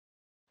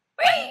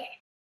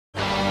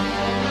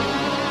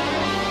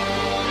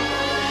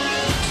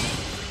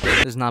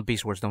This is not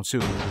Beast Wars, don't sue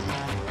me.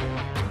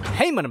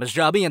 Hey, my name is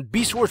Jobby, and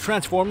Beast Wars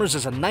Transformers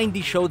is a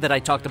 90s show that I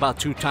talked about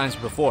 2 times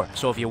before.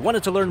 So if you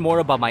wanted to learn more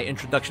about my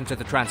introduction to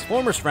the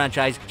Transformers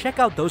franchise, check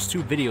out those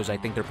 2 videos, I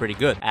think they're pretty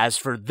good. As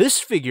for this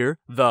figure,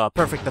 the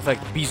Perfect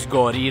Effect Beast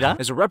Gorira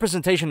is a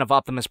representation of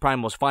Optimus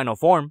Primal's final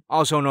form,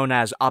 also known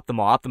as Optimal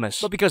Optimus.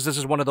 But because this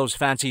is one of those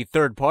fancy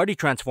third-party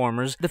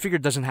Transformers, the figure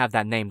doesn't have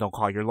that name, don't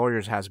call your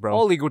lawyers, Hasbro.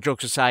 All legal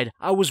jokes aside,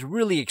 I was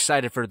really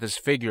excited for this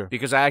figure,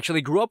 because I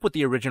actually grew up with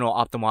the original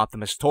Optimal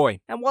Optimus toy.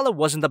 And while it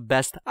wasn't the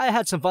best, I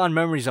had some fond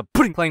memories of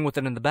playing with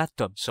it in the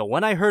bathtub. So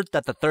when I heard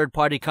that the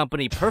third-party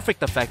company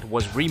Perfect Effect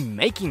was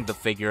remaking the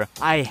figure,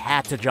 I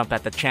had to jump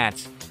at the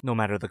chance, no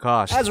matter the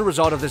cost. As a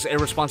result of this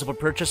irresponsible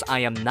purchase, I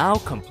am now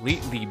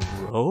completely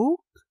broke?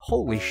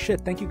 Holy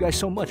shit, thank you guys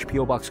so much.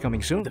 P.O. Box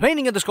coming soon. The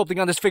painting and the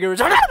sculpting on this figure is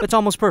it's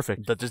almost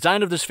perfect. The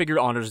design of this figure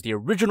honors the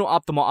original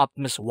Optimal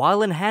Optimus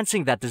while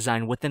enhancing that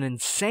design with an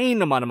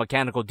insane amount of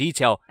mechanical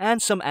detail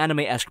and some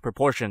anime-esque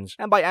proportions.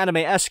 And by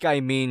anime-esque, I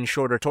mean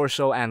shorter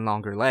torso and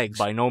longer legs.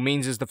 By no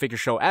means is the figure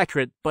show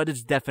accurate, but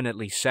it's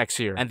definitely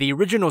sexier. And the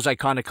original's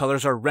iconic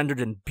colors are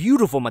rendered in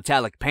beautiful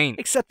metallic paint,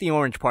 except the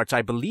orange parts.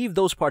 I believe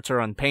those parts are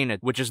unpainted,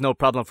 which is no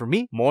problem for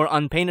me. More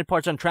unpainted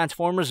parts on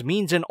Transformers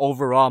means an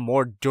overall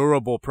more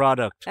durable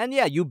product. And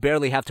yeah, you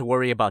barely have to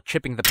worry about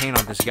chipping the paint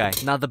on this guy.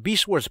 Now, the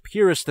Beast Wars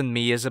purist in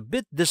me is a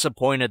bit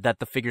disappointed that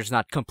the figure's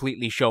not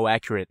completely show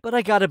accurate, but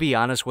I gotta be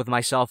honest with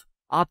myself.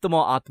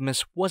 Optimal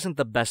Optimus wasn't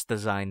the best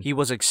design. He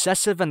was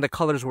excessive and the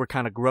colors were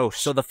kinda gross.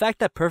 So the fact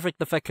that Perfect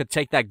Effect could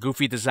take that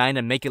goofy design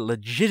and make it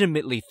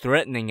legitimately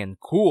threatening and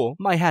cool,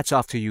 my hat's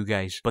off to you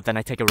guys. But then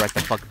I take it right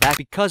the fuck back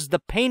because the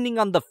painting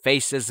on the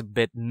face is a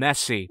bit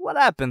messy. What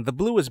happened? The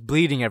blue is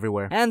bleeding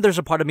everywhere. And there's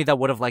a part of me that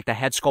would have liked the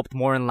head sculpt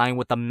more in line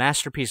with the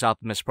masterpiece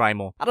Optimus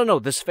Primal. I don't know,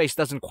 this face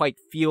doesn't quite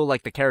feel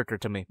like the character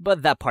to me.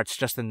 But that part's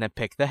just a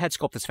nitpick. The head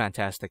sculpt is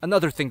fantastic.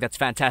 Another thing that's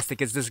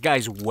fantastic is this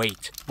guy's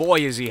weight. Boy,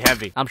 is he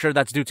heavy. I'm sure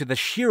that's due to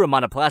the sheer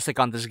amount of plastic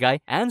on this guy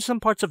and some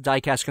parts of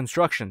die-cast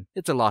construction.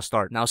 It's a lost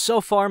art. Now, so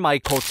far, my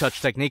cold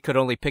touch technique could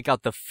only pick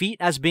out the feet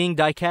as being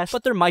die-cast,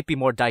 but there might be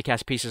more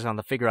die-cast pieces on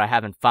the figure I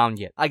haven't found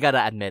yet. I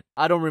gotta admit,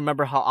 I don't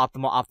remember how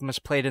Optimal Optimus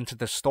played into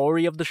the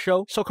story of the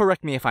show, so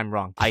correct me if I'm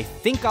wrong. I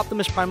think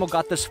Optimus Primal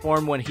got this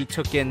form when he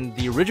took in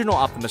the original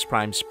Optimus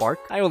Prime Spark.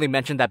 I only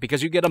mentioned that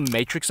because you get a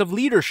matrix of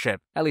leadership.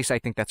 At least I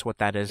think that's what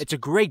that is. It's a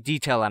great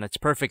detail and it's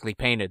perfectly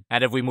painted.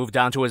 And if we move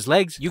down to his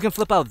legs, you can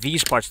flip out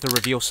these parts to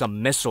reveal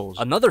some missiles.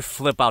 Another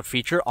flip out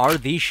feature are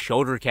these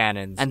shoulder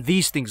cannons, and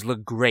these things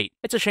look great.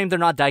 It's a shame they're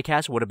not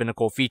die-cast, would have been a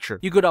cool feature.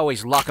 You could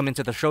always lock them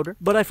into the shoulder,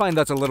 but I find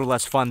that's a little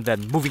less fun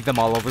than moving them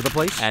all over the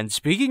place. And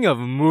speaking of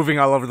moving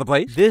all over the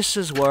place, this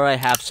is where I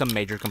have some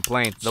major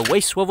complaints. The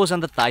waist swivels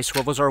and the thigh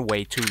swivels are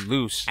way too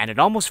loose, and it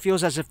almost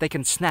feels as if they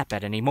can snap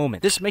at any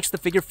moment. This makes the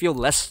figure feel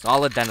less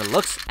solid than it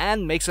looks,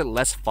 and makes it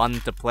less fun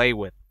to play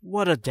with.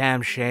 What a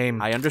damn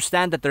shame. I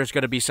understand that there's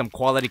gonna be some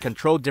quality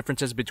control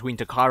differences between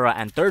Takara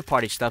and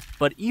third-party stuff,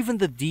 but even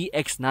the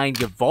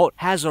DX9 Revolt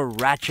has a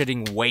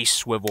ratcheting waist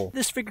swivel.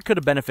 This figure could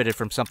have benefited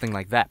from something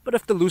like that, but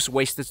if the loose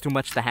waist is too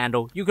much to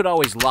handle, you could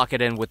always lock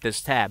it in with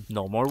this tab.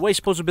 No more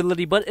waist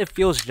posability, but it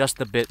feels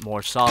just a bit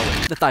more solid.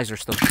 The thighs are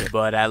still shit,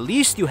 but at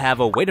least you have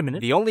a wait a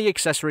minute. The only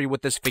accessory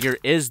with this figure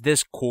is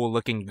this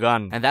cool-looking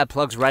gun, and that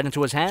plugs right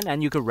into his hand,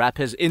 and you could wrap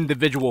his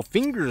individual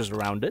fingers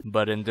around it.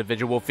 But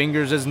individual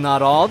fingers is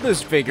not all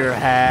this figure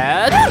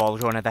had. Ball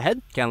joint at the head,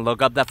 can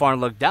look up that far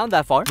and look down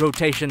that far.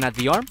 Rotation at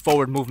the arm,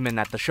 forward movement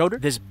at the shoulder.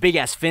 This big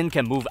ass fin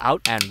can move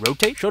out and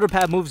rotate. Shoulder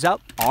pad moves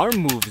out, arm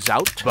moves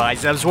out.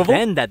 Bicep swivel,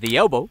 bend at the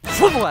elbow,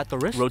 swivel at the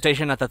wrist,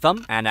 rotation at the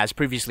thumb, and as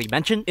previously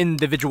mentioned,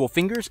 individual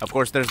fingers. Of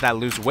course, there's that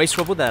loose waist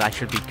swivel that I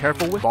should be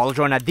careful with. Ball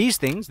joint at these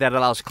things that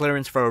allows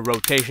clearance for a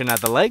rotation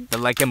at the leg. The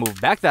leg can move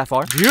back that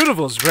far.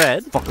 Beautiful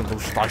spread. Fucking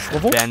loose thigh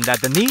swivel. Bend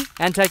at the knee,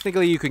 and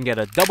technically you can get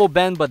a double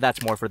bend, but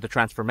that's more for the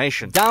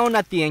transformation. Down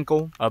at the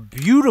ankle, a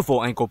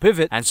beautiful ankle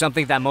pivot, and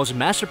something that most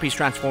masterpiece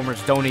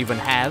Transformers don't even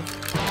have.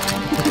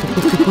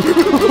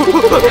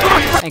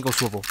 Ankle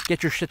swivel.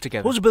 Get your shit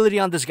together.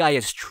 Posability on this guy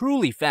is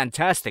truly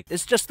fantastic.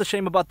 It's just a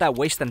shame about that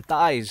waist and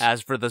thighs.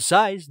 As for the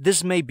size,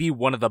 this may be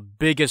one of the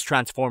biggest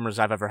Transformers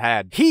I've ever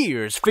had.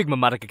 Here's Figma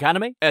Madoka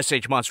Kaname,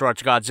 SH Monster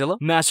Arch Godzilla,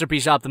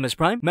 Masterpiece Optimus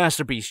Prime,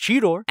 Masterpiece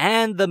Cheetor,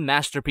 and the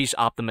Masterpiece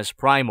Optimus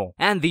Primal.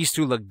 And these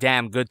two look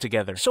damn good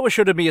together, so it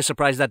shouldn't be a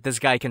surprise that this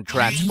guy can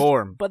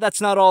transform. But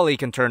that's not all he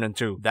can turn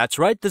into. That's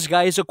right, this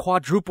guy is a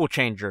quadruple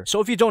changer. So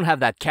if you don't have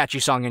that catchy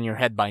song in your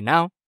head by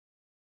now,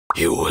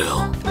 you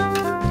will.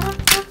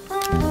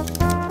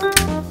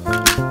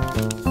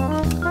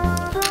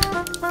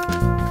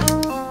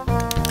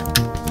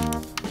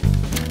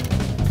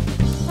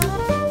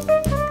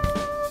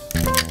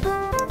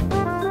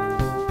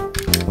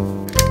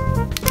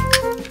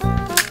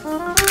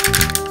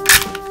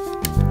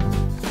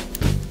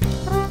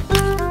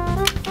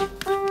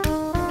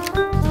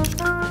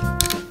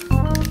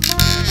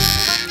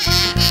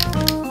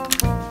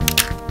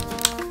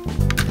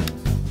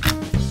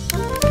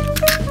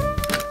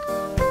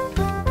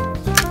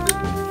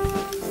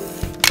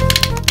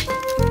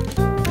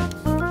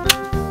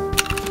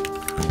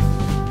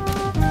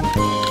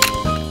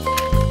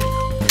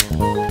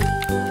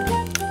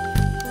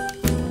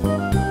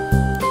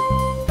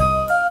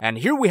 And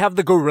here we have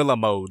the Gorilla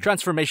mode.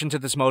 Transformation to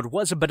this mode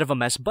was a bit of a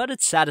mess, but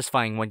it's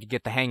satisfying when you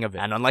get the hang of it.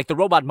 And unlike the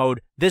robot mode,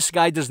 this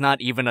guy does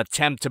not even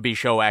attempt to be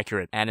show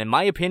accurate. And in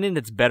my opinion,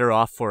 it's better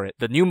off for it.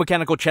 The new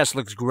mechanical chest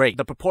looks great.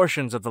 The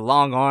proportions of the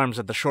long arms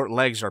and the short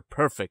legs are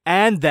perfect.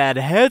 And that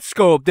head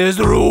sculpt is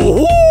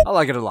I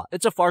like it a lot.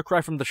 It's a far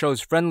cry from the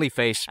show's friendly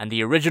face and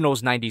the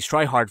original's 90s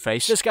try-hard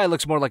face. This guy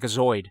looks more like a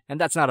Zoid, and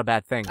that's not a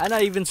bad thing. And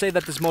I even say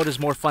that this mode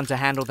is more fun to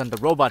handle than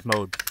the robot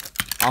mode.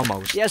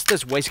 Almost. Yes,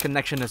 this waist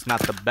connection is not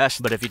the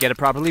best, but if you get it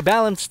properly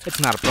balanced, it's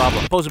not a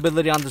problem.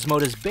 Posability on this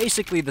mode is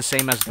basically the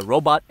same as the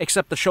robot,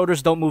 except the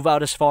shoulders don't move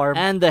out as far,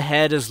 and the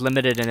head is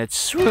limited in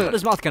its but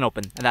his mouth can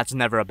open, and that's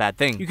never a bad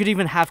thing. You could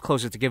even half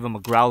close it to give him a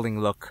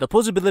growling look. The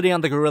posability on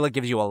the Gorilla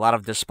gives you a lot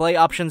of display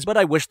options, but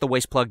I wish the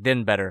waist plugged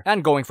in better.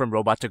 And going from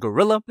robot to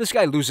Gorilla, this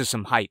guy loses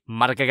some height.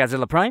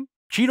 Godzilla Prime?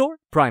 Cheetor?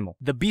 Primal.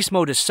 The Beast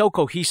mode is so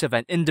cohesive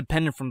and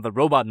independent from the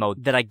robot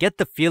mode that I get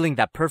the feeling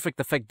that Perfect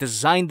Effect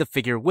designed the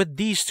figure with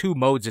these two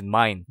modes in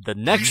mind. The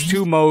next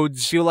two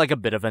modes feel like a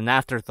bit of an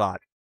afterthought,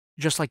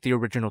 just like the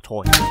original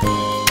toy.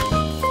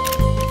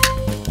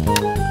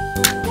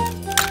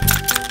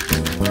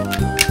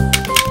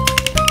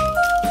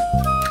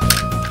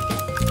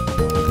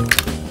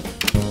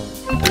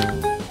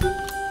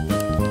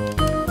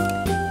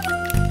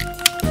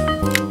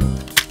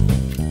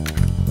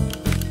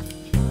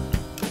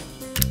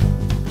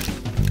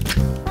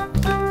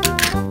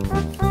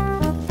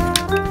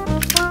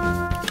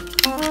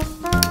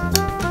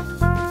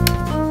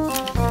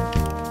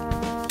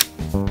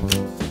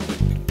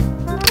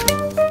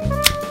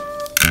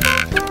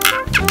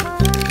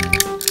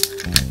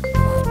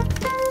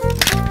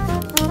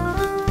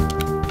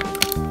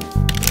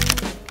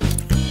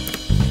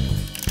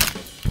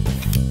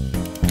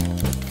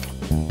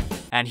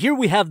 And here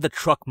we have the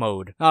truck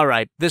mode.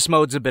 Alright, this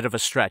mode's a bit of a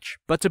stretch.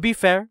 But to be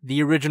fair,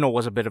 the original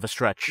was a bit of a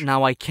stretch.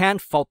 Now I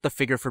can't fault the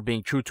figure for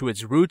being true to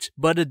its roots,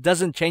 but it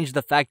doesn't change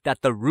the fact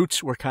that the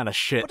roots were kinda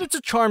shit. But it's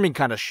a charming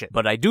kinda shit.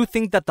 But I do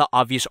think that the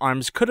obvious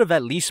arms could have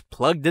at least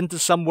plugged into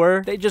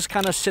somewhere. They just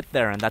kinda sit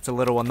there and that's a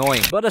little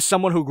annoying. But as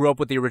someone who grew up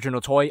with the original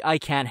toy, I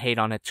can't hate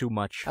on it too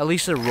much. At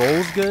least it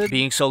rolls good.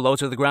 Being so low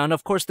to the ground,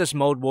 of course this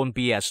mode won't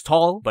be as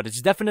tall, but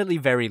it's definitely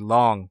very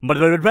long.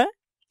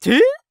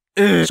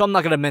 So I'm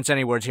not gonna mince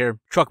any words here.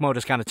 Truck mode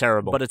is kinda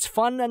terrible, but it's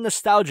fun and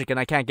nostalgic and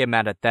I can't get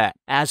mad at that.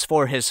 As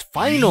for his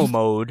final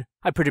mode,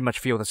 I pretty much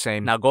feel the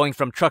same. Now going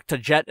from truck to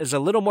jet is a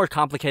little more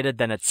complicated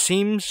than it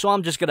seems, so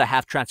I'm just gonna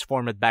half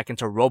transform it back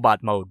into robot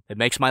mode. It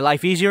makes my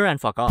life easier and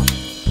fuck off.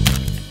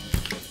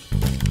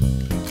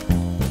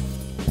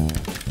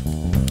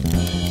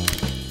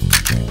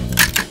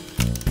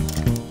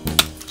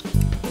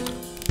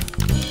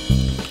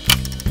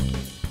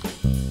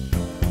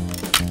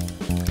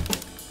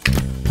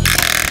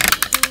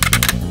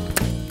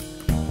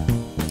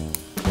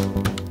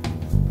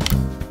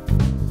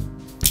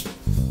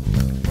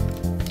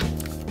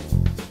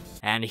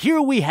 And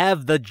here we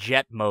have the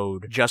jet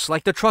mode. Just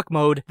like the truck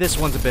mode, this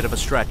one's a bit of a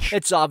stretch.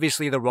 It's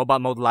obviously the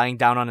robot mode lying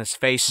down on his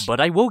face, but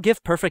I will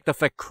give Perfect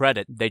Effect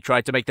credit. They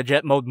tried to make the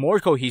jet mode more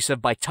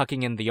cohesive by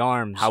tucking in the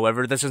arms.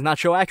 However, this is not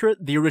show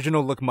accurate. The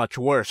original looked much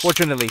worse.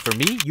 Fortunately for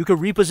me, you could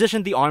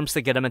reposition the arms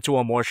to get them into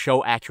a more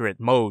show accurate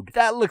mode.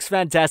 That looks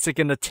fantastic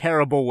in a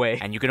terrible way.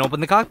 And you can open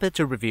the cockpit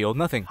to reveal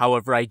nothing.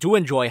 However, I do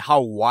enjoy how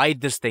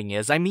wide this thing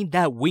is. I mean,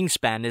 that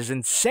wingspan is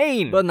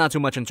insane, but not too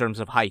much in terms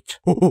of height.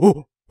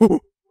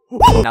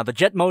 Now, the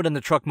jet mode and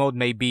the truck mode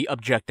may be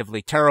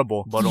objectively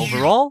terrible, but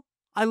overall,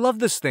 I love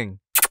this thing.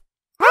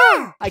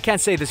 I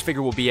can't say this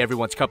figure will be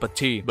everyone's cup of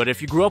tea, but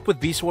if you grew up with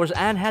Beast Wars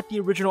and had the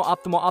original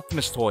Optimal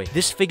Optimus toy,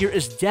 this figure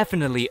is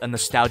definitely a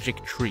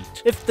nostalgic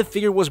treat. If the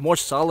figure was more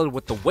solid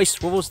with the waist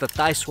swivels, the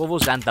thigh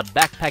swivels, and the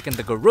backpack in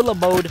the Gorilla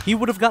mode, he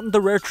would have gotten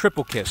the rare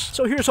triple kiss.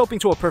 So here's hoping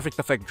to a Perfect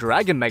Effect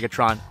Dragon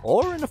Megatron,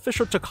 or an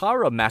official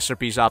Takara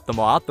Masterpiece Optimal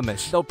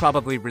Optimus. They'll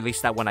probably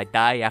release that when I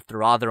die.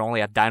 After all, they're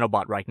only a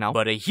Dinobot right now.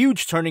 But a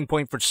huge turning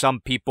point for some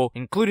people,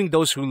 including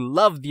those who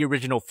love the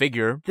original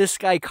figure, this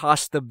guy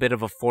cost a bit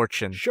of a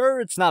fortune. Sure,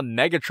 it's not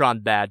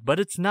Megatron bad, but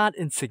it's not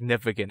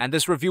insignificant. And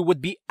this review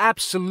would be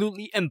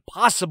absolutely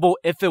impossible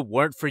if it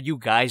weren't for you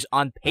guys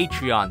on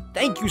Patreon.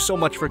 Thank you so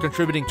much for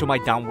contributing to my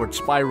downward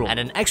spiral. And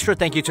an extra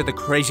thank you to the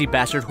crazy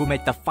bastard who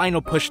made the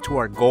final push to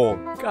our goal.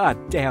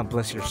 God damn,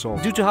 bless your soul.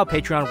 Due to how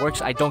Patreon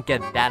works, I don't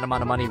get that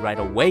amount of money right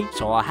away,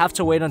 so I'll have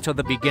to wait until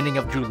the beginning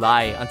of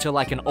July until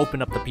I can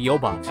open up the P.O.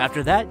 box.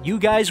 After that, you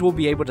guys will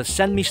be able to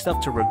send me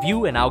stuff to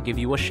review and I'll give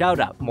you a shout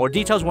out. More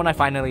details when I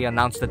finally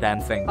announce the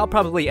damn thing. I'll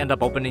probably end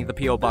up opening the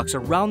P.O. box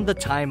around the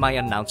time I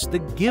announce the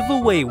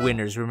giveaway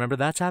winners. Remember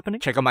that's happening?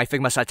 Check out my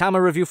Figma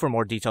Saitama review for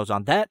more details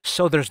on that.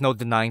 So there's no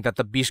denying that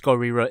the Beast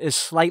Gorira is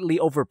slightly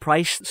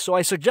overpriced, so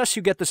I suggest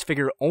you get this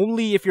figure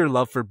only if your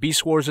love for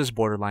Beast Wars is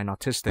borderline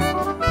autistic.